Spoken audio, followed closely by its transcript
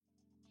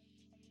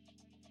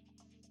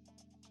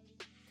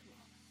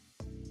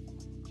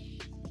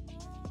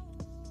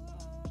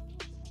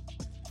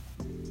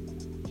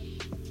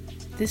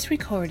This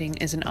recording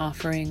is an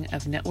offering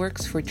of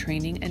Networks for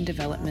Training and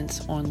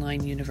Development's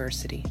online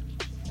university.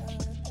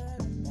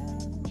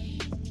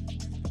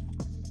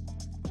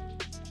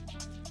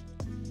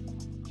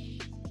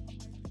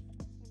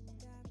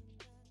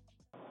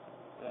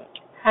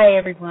 Hi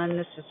everyone,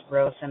 this is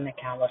Rosa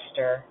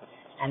McAllister,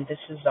 and this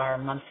is our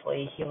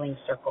monthly Healing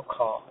Circle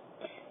call.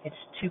 It's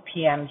 2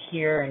 p.m.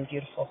 here in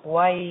beautiful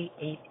Hawaii,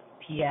 8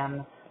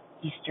 p.m.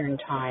 Eastern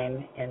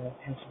Time in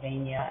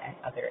Pennsylvania and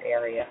other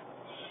areas.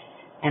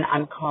 And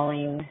I'm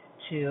calling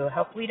to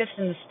help lead us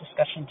in this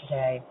discussion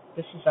today.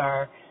 This is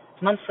our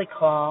monthly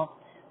call.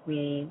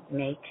 We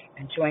make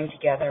and join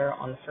together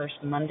on the first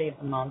Monday of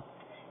the month,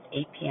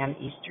 8 p.m.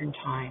 Eastern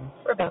Time,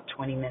 for about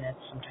 20 minutes,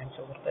 sometimes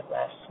a little bit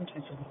less,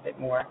 sometimes a little bit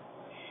more.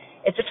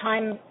 It's a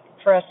time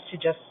for us to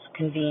just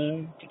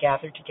convene, to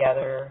gather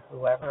together,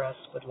 whoever else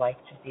would like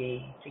to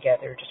be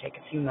together, to take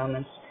a few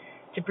moments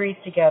to breathe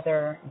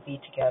together and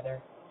be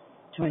together,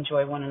 to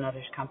enjoy one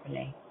another's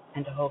company,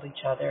 and to hold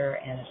each other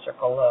in a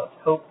circle of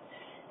hope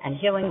and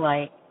healing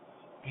light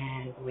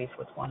and belief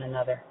with one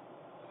another.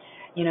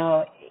 You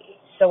know,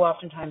 so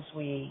oftentimes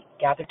we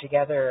gather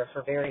together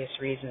for various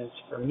reasons,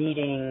 for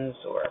meetings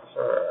or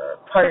for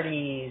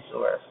parties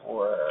or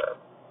for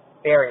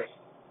various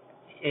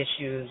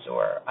issues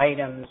or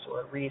items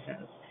or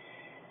reasons.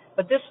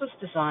 But this was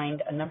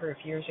designed a number of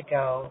years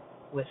ago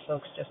with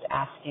folks just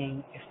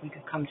asking if we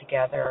could come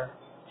together,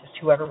 just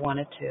whoever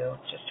wanted to,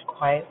 just to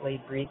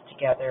quietly breathe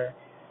together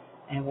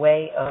in a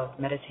way of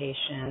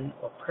meditation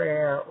or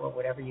prayer or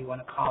whatever you want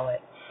to call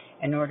it,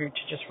 in order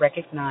to just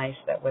recognize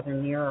that whether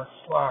near or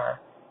far,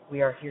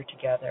 we are here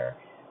together,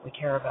 we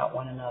care about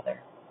one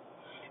another.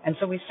 And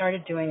so we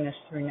started doing this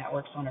through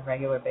networks on a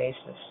regular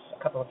basis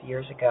a couple of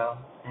years ago,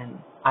 and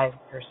I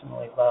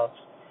personally love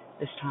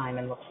this time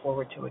and look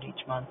forward to it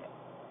each month.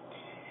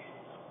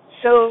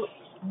 So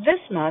this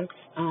month,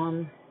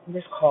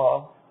 this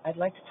call, I'd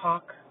like to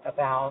talk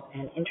about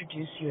and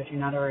introduce you, if you're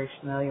not already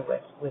familiar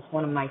with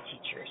one of my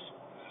teachers.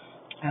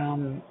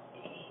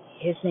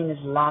 His name is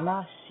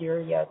Lama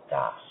Surya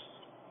Das,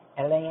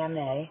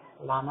 L-A-M-A,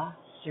 Lama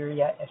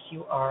Surya,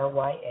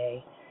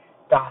 S-U-R-Y-A,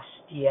 Das,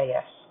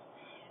 D-A-S.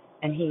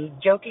 And he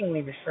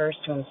jokingly refers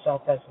to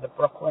himself as the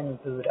Brooklyn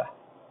Buddha.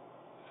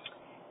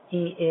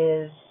 He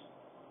is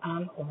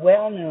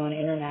well-known,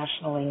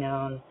 internationally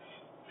known,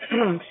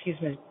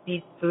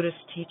 Buddhist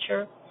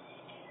teacher,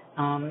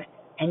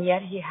 and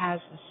yet he has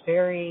this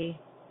very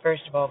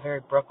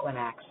Brooklyn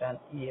accent.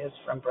 He is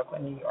from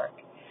Brooklyn, New York.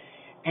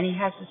 And he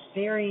has this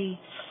very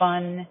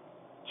fun,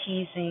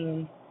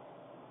 teasing,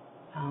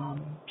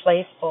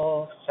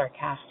 playful,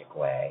 sarcastic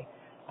way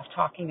of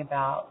talking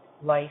about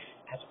life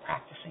as a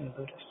practicing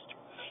Buddhist.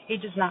 He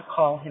does not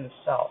call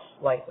himself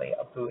lightly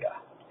a Buddha,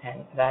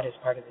 and that is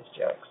part of his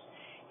jokes.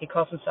 He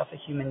calls himself a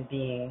human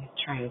being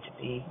trying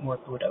to be more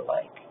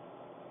Buddha-like.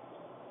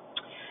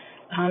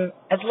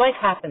 As life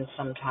happens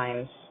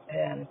sometimes,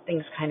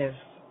 things kind of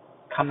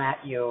come at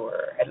you,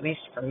 or at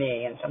least for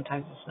me, and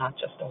sometimes it's not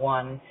just the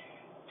one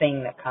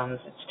thing that comes,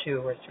 it's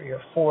 2 or 3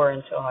 or 4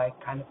 until I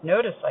kind of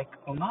notice, like,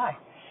 oh my.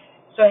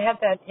 So I had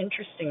that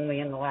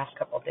interestingly in the last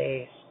couple of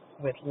days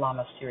with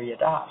Lama Surya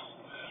Das.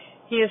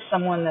 He is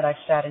someone that I've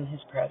sat in his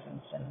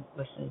presence and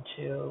listened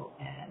to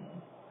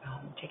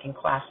and taken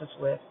classes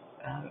with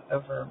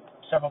over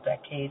several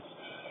decades.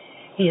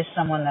 He is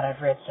someone that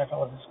I've read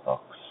several of his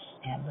books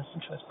and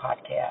listened to his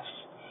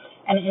podcasts.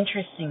 And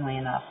interestingly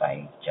enough,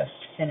 I just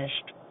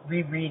finished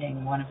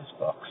rereading one of his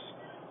books,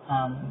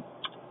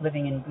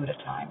 Living in Buddha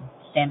Time,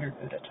 Standard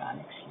Buddha Time,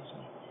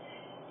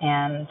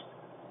 And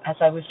as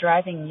I was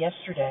driving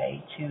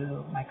yesterday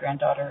to my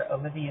granddaughter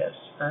Olivia's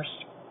first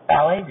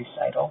ballet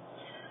recital,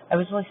 I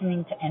was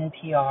listening to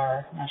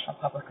NPR, National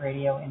Public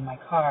Radio, in my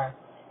car,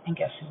 and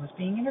guess who was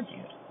being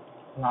interviewed?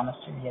 Lama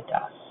Surya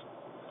Das.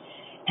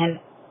 And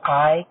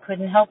I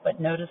couldn't help but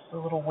notice the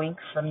little wink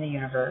from the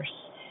universe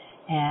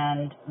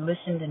and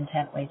listened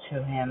intently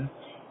to him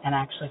and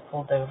actually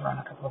pulled over on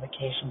a couple of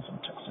occasions and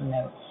took some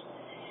notes.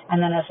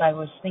 And then as I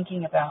was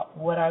thinking about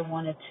what I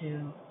wanted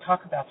to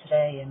talk about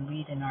today and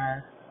lead in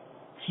our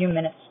few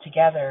minutes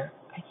together,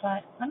 I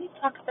thought, let me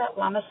talk about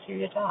Lama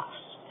Surya Das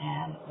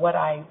and what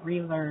I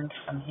relearned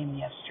from him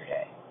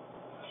yesterday.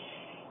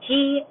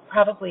 He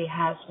probably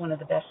has one of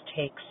the best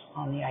takes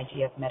on the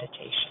idea of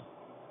meditation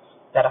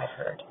that I've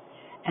heard.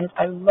 And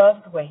I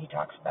love the way he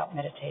talks about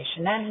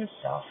meditation and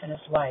himself and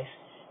his life,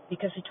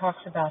 because he talks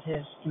about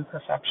his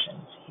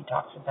imperfections. He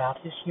talks about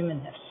his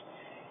humanness.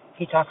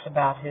 He talks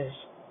about his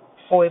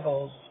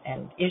foibles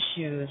and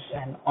issues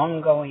and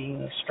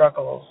ongoing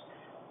struggles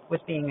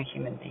with being a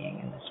human being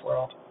in this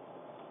world.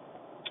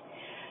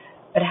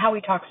 But how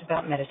he talks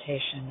about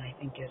meditation, I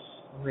think, is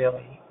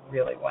really,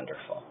 really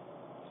wonderful.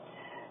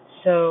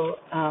 So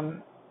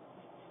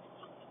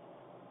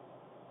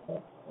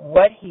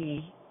what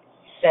he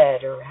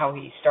said, or how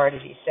he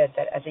started, he said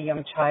that as a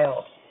young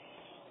child,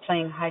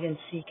 playing hide and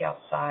seek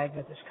outside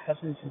with his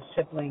cousins and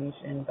siblings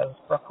in both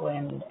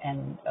Brooklyn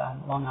and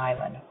Long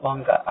Island,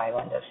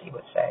 as he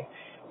would say,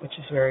 which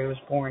is where he was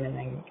born and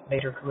then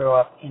later grew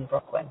up in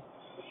Brooklyn.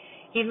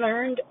 He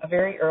learned a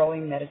very early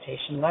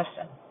meditation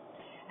lesson,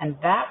 and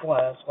that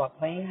was while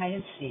playing hide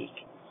and seek,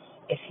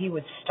 if he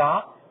would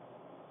stop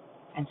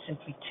and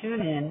simply tune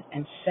in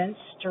and sense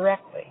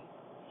directly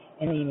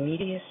in the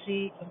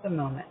immediacy of the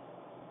moment,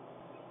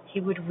 he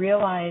would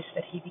realize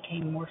that he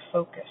became more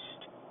focused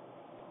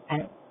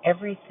and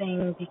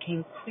everything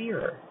became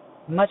clearer,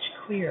 much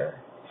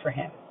clearer for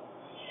him.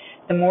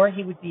 The more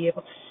he would be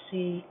able to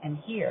see and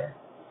hear,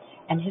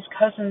 and his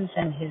cousins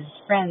and his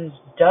friends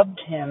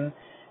dubbed him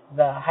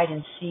the hide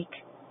and seek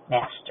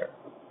master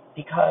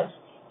because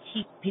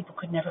people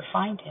could never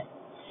find him.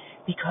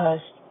 Because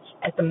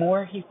the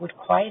more he would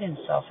quiet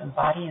himself in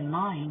body and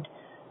mind,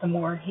 the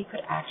more he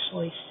could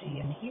actually see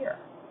and hear.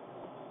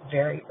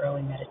 Very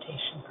early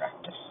meditation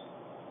practice.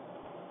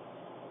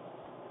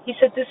 He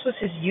said this was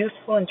his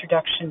youthful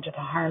introduction to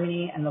the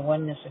harmony and the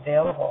oneness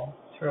available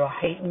through a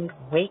heightened,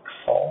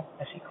 wakeful,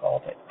 as he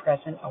called it,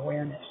 present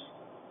awareness.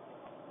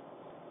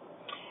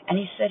 And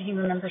he said he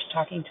remembers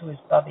talking to his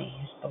Bubby,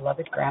 his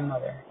beloved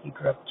grandmother. He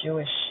grew up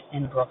Jewish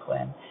in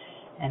Brooklyn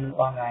and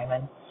Long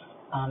Island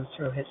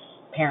through his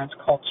parents'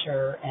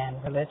 culture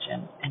and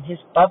religion. And his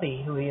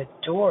Bubby, who he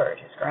adored,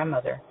 his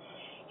grandmother,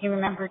 he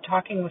remembered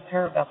talking with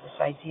her about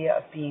this idea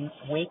of being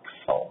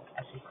wakeful,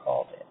 as he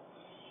called it.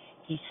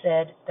 He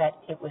said that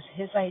it was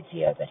his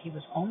idea that he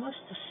was almost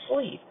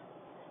asleep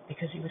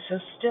because he was so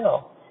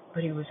still,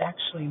 but he was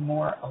actually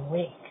more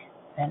awake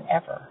than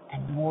ever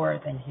and more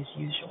than his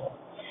usual.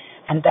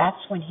 And that's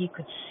when he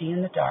could see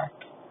in the dark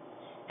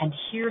and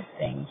hear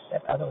things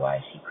that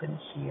otherwise he couldn't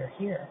see or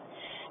hear.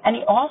 And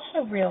he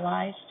also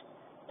realized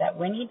that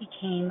when he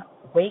became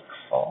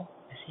wakeful,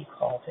 as he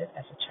called it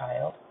as a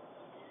child,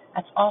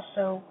 that's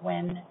also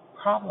when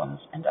problems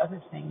and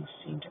other things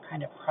seem to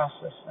kind of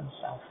process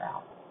themselves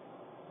out.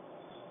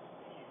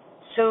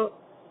 So,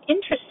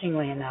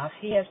 interestingly enough,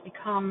 he has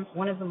become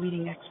one of the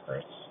leading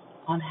experts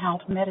on how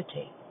to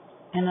meditate.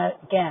 And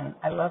again,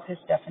 I love his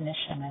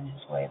definition and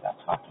his way about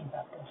talking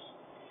about this.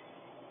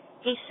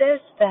 He says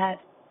that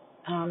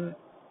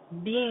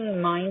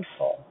being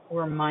mindful,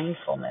 or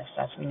mindfulness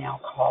as we now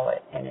call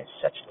it, and it's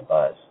such the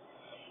buzz,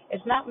 is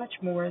not much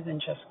more than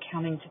just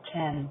counting to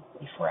 10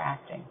 before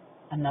acting.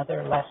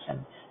 Another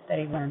lesson that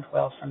he learned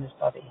well from his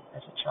Bubby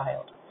as a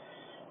child.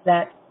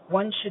 That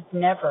one should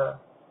never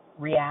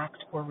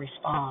react or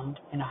respond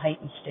in a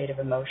heightened state of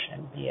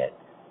emotion, be it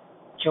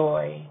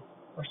joy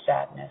or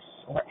sadness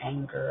or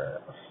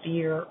anger or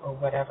fear or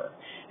whatever.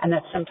 And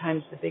that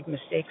sometimes the big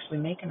mistakes we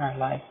make in our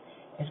life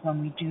is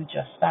when we do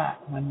just that,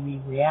 when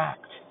we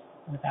react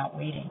without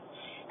waiting.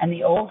 And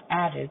the old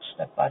adage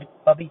that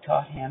Bubby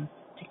taught him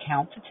to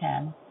count to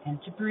 10 and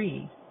to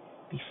breathe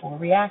before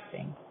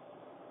reacting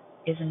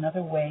is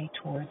another way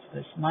towards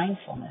this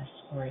mindfulness,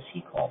 or as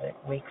he called it,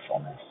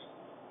 wakefulness.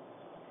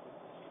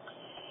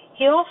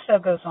 He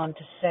also goes on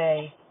to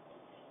say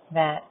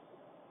that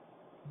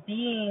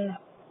being,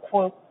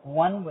 quote,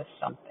 one with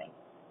something,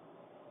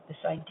 this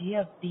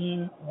idea of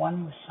being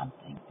one with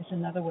something is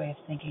another way of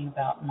thinking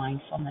about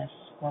mindfulness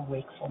or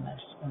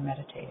wakefulness or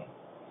meditating.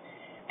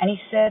 And he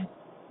said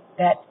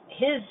that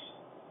his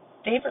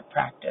favorite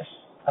practice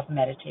of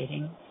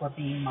meditating or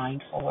being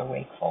mindful or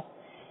wakeful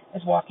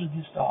is walking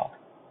his dog.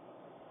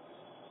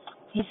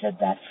 He said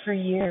that for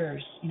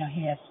years,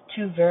 he has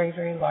 2 very,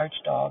 very large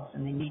dogs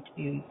and they need to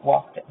be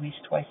walked at least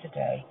twice a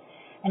day.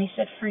 And he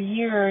said for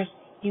years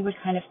he would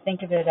kind of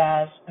think of it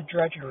as a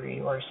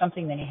drudgery or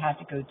something that he had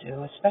to go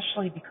do,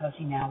 especially because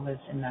he now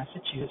lives in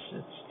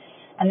Massachusetts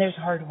and there's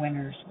hard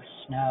winters with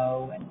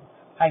snow and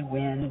high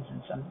winds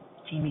and some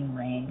teeming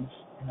rains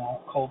and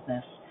all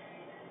coldness.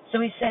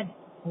 So he said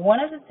one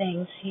of the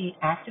things he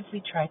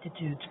actively tried to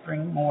do to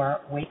bring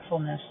more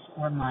wakefulness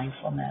or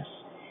mindfulness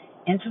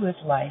into his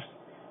life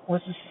was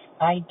this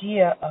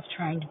idea of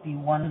trying to be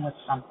one with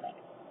something,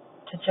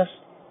 to just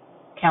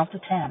count to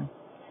 10,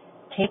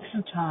 take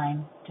some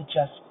time to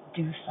just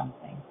do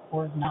something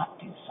or not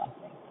do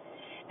something.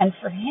 And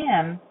for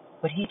him,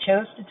 what he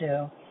chose to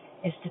do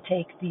is to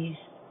take these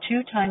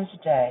 2 times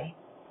a day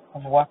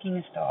of walking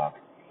his dog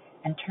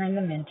and turn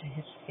them into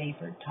his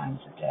favorite times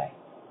of day.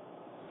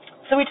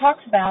 So he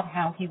talks about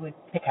how he would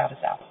pick out his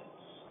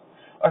outfits,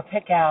 or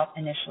pick out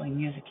initially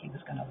music he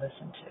was going to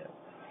listen to,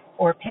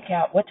 or pick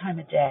out what time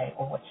of day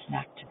or what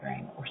snack to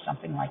bring or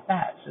something like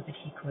that so that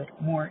he could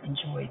more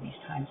enjoy these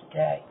times of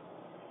day.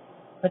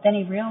 But then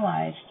he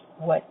realized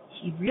what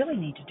he really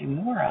needs to do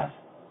more of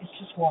is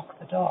just walk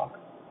the dog,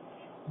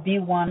 be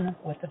one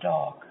with the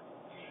dog.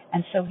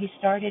 And so he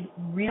started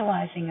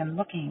realizing and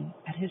looking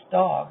at his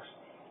dogs,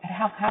 at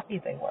how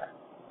happy they were.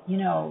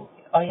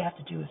 All you have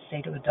to do is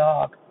say to a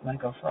dog, "You want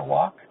to go for a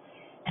walk?"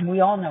 And we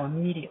all know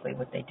immediately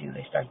what they do.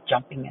 They start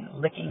jumping and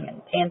licking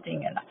and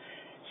panting and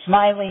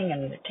smiling,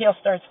 and their tail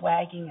starts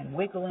wagging and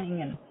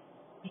wiggling, and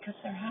because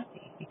they're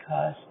happy,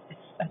 because it's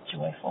a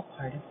joyful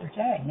part of their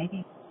day,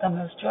 maybe the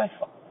most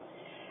joyful.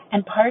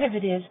 And part of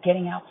it is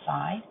getting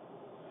outside,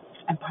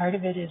 and part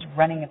of it is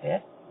running a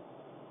bit,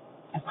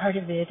 and part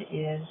of it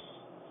is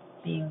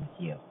being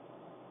with you.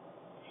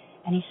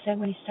 And he said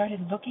when he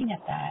started looking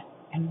at that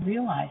and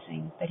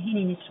realizing that he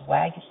needed to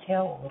wag his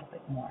tail a little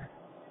bit more,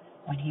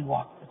 when he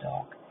walked the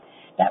dog.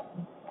 That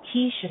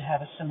he should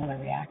have a similar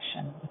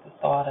reaction with the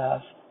thought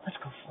of, let's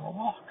go for a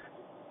walk.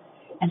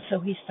 And so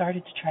he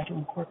started to try to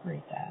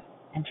incorporate that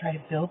and try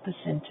to build this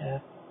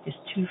into his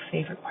two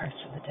favorite parts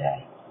of the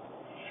day.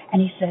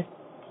 And he said,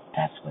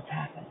 that's what's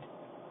happened.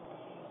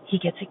 He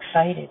gets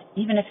excited,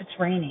 even if it's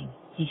raining.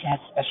 He has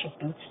special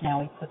boots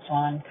now he puts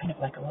on, kind of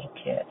like a little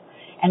kid,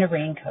 and a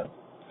raincoat.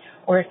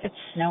 Or if it's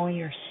snowy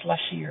or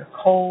slushy or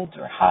cold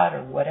or hot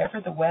or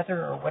whatever the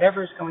weather or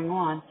whatever is going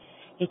on,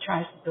 he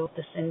tries to build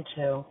this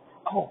into,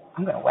 oh,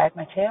 I'm going to wag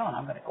my tail and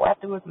I'm going to go out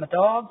there with my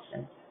dogs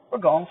and we're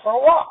going for a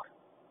walk.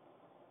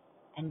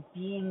 And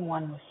being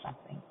one with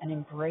something and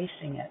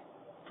embracing it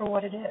for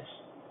what it is.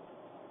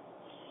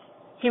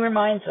 He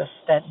reminds us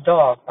that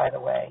dog, by the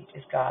way,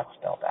 is God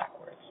spelled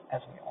backwards,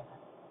 as we all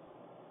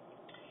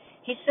know.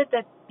 He said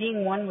that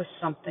being one with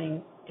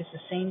something is the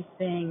same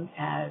thing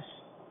as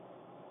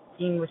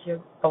being with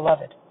your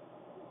beloved.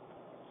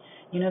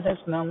 You know those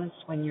moments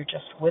when you're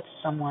just with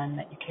someone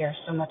that you care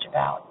so much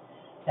about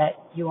that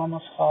you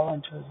almost fall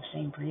into the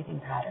same breathing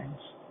patterns.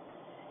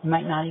 You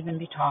might not even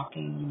be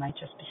talking. You might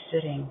just be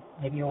sitting.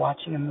 Maybe you're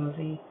watching a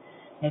movie.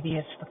 Maybe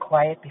it's the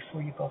quiet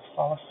before you both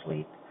fall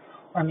asleep.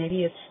 Or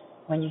maybe it's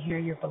when you hear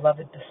your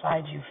beloved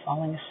beside you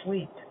falling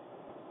asleep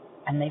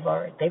and they've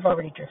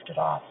already drifted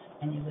off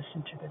and you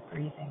listen to their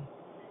breathing.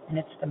 And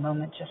it's the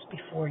moment just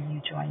before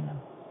you join them.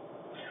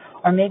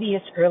 Or maybe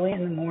it's early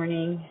in the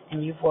morning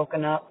and you've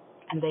woken up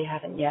and they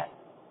haven't yet.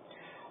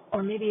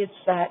 Or maybe it's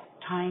that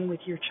time with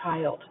your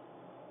child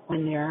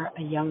when they're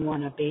a young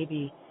one, a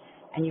baby,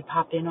 and you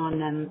pop in on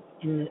them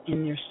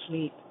in their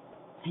sleep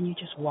and you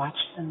just watch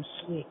them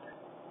sleep.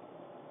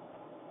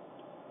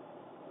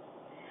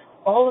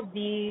 All of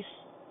these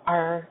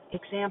are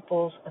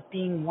examples of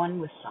being one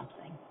with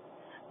something,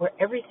 where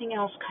everything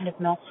else kind of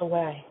melts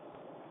away,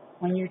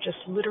 when you're just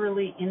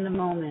literally in the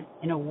moment,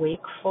 in a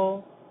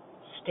wakeful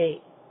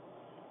state,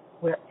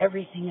 where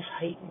everything is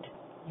heightened,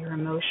 your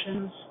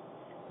emotions,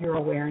 your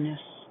awareness,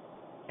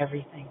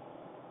 everything.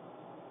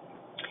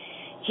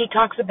 He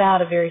talks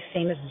about a very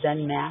famous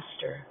Zen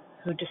master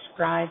who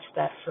describes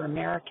that for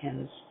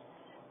Americans,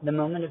 the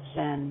moment of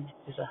Zen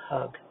is a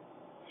hug.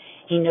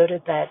 He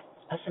noted that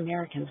us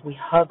Americans, we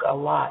hug a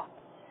lot,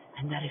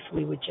 and that if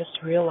we would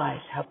just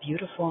realize how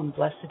beautiful and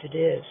blessed it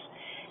is,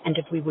 and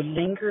if we would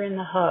linger in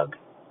the hug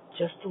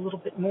just a little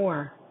bit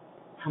more,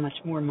 how much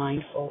more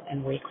mindful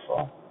and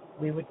wakeful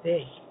we would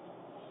be.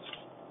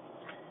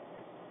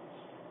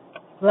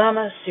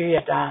 Lama Surya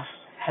Das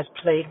has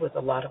played with a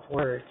lot of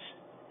words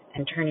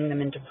and turning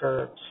them into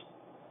verbs,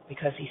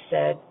 because he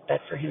said that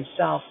for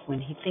himself, when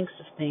he thinks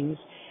of things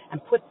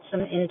and puts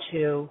them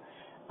into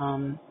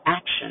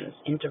actions,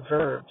 into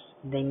verbs,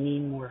 they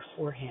mean more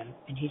for him,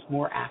 and he's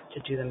more apt to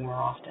do them more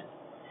often.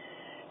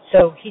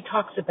 So he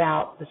talks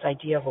about this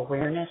idea of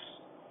awareness,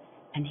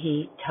 and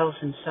he tells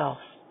himself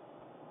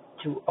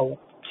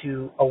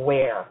to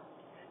aware,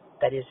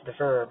 that is the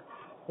verb,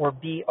 or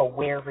be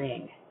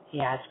awaring.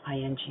 He adds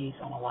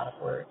INGs on a lot of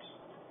words.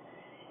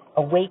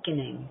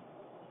 Awakening,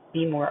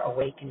 be more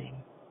awakening.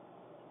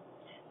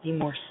 Be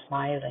more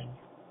smiling.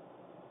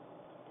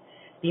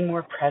 Be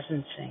more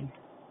presencing.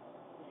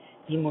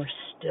 Be more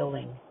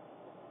stilling.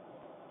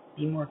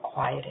 Be more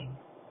quieting.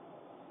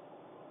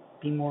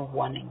 Be more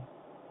wanting.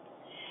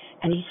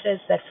 And he says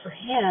that for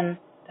him,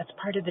 that's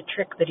part of the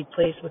trick that he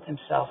plays with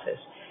himself is,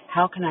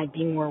 how can I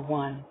be more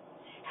one?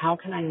 How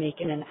can I make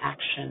it an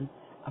action,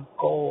 a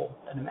goal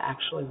that I'm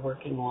actually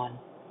working on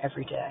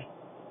every day?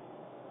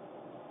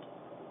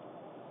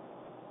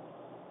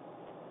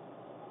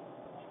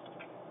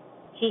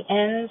 He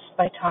ends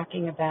by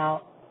talking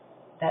about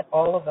that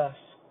all of us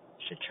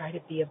should try to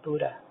be a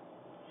Buddha.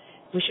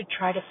 We should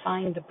try to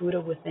find the Buddha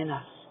within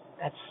us,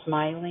 that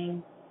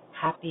smiling,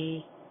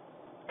 happy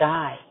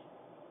guy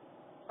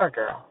or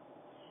girl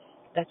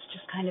that's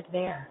just kind of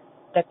there,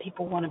 that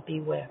people want to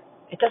be with.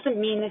 It doesn't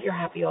mean that you're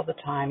happy all the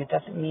time. It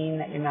doesn't mean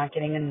that you're not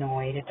getting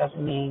annoyed. It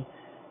doesn't mean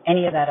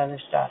any of that other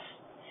stuff.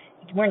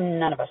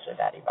 None of us are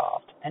that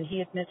evolved, and he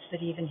admits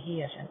that even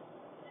he isn't.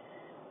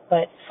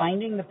 But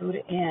finding the Buddha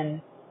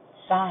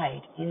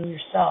inside, in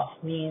yourself,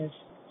 means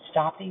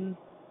stopping,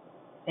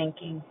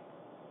 thinking,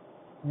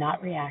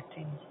 not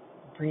reacting,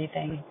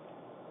 breathing,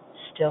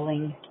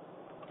 stilling,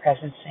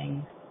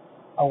 presencing,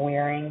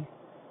 awareing,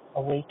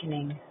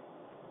 awakening,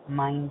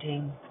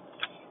 minding,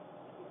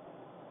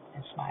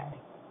 and smiling.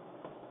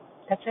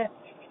 That's it.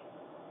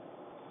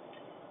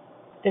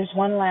 There's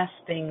one last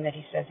thing that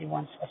he says he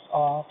wants us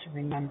all to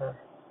remember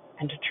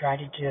and to try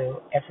to do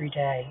every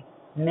day,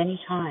 many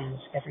times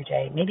every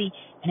day, maybe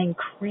an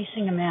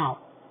increasing amount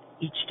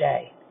each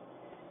day,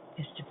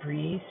 is to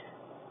breathe,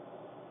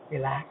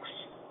 relax,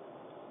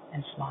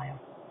 and smile.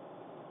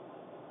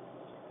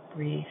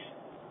 Breathe,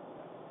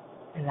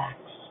 relax,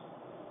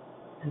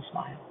 and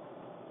smile.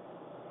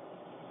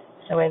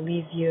 So I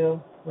leave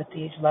you with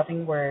these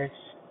loving words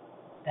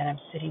that I'm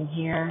sitting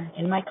here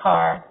in my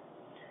car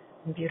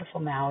in beautiful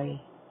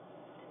Maui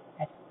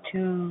at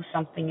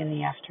 2-something in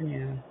the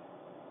afternoon,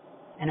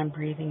 and I'm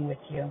breathing with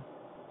you.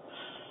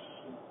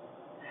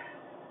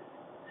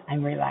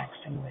 I'm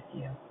relaxing with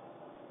you,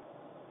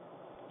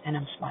 and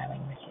I'm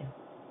smiling with you.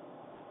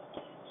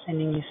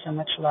 Sending you so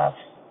much love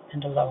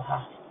and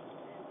aloha.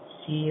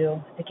 See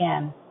you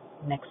again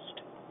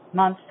next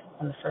month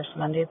on the first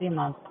Monday of the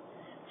month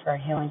for our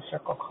Healing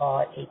Circle call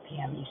at 8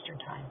 p.m. Eastern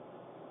Time.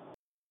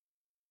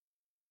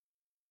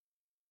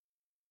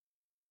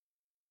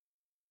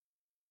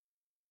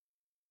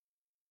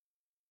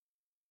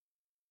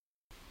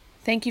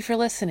 Thank you for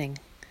listening.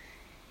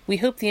 We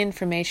hope the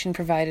information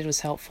provided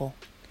was helpful.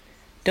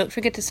 Don't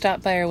forget to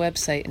stop by our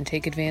website and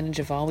take advantage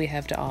of all we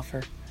have to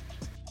offer.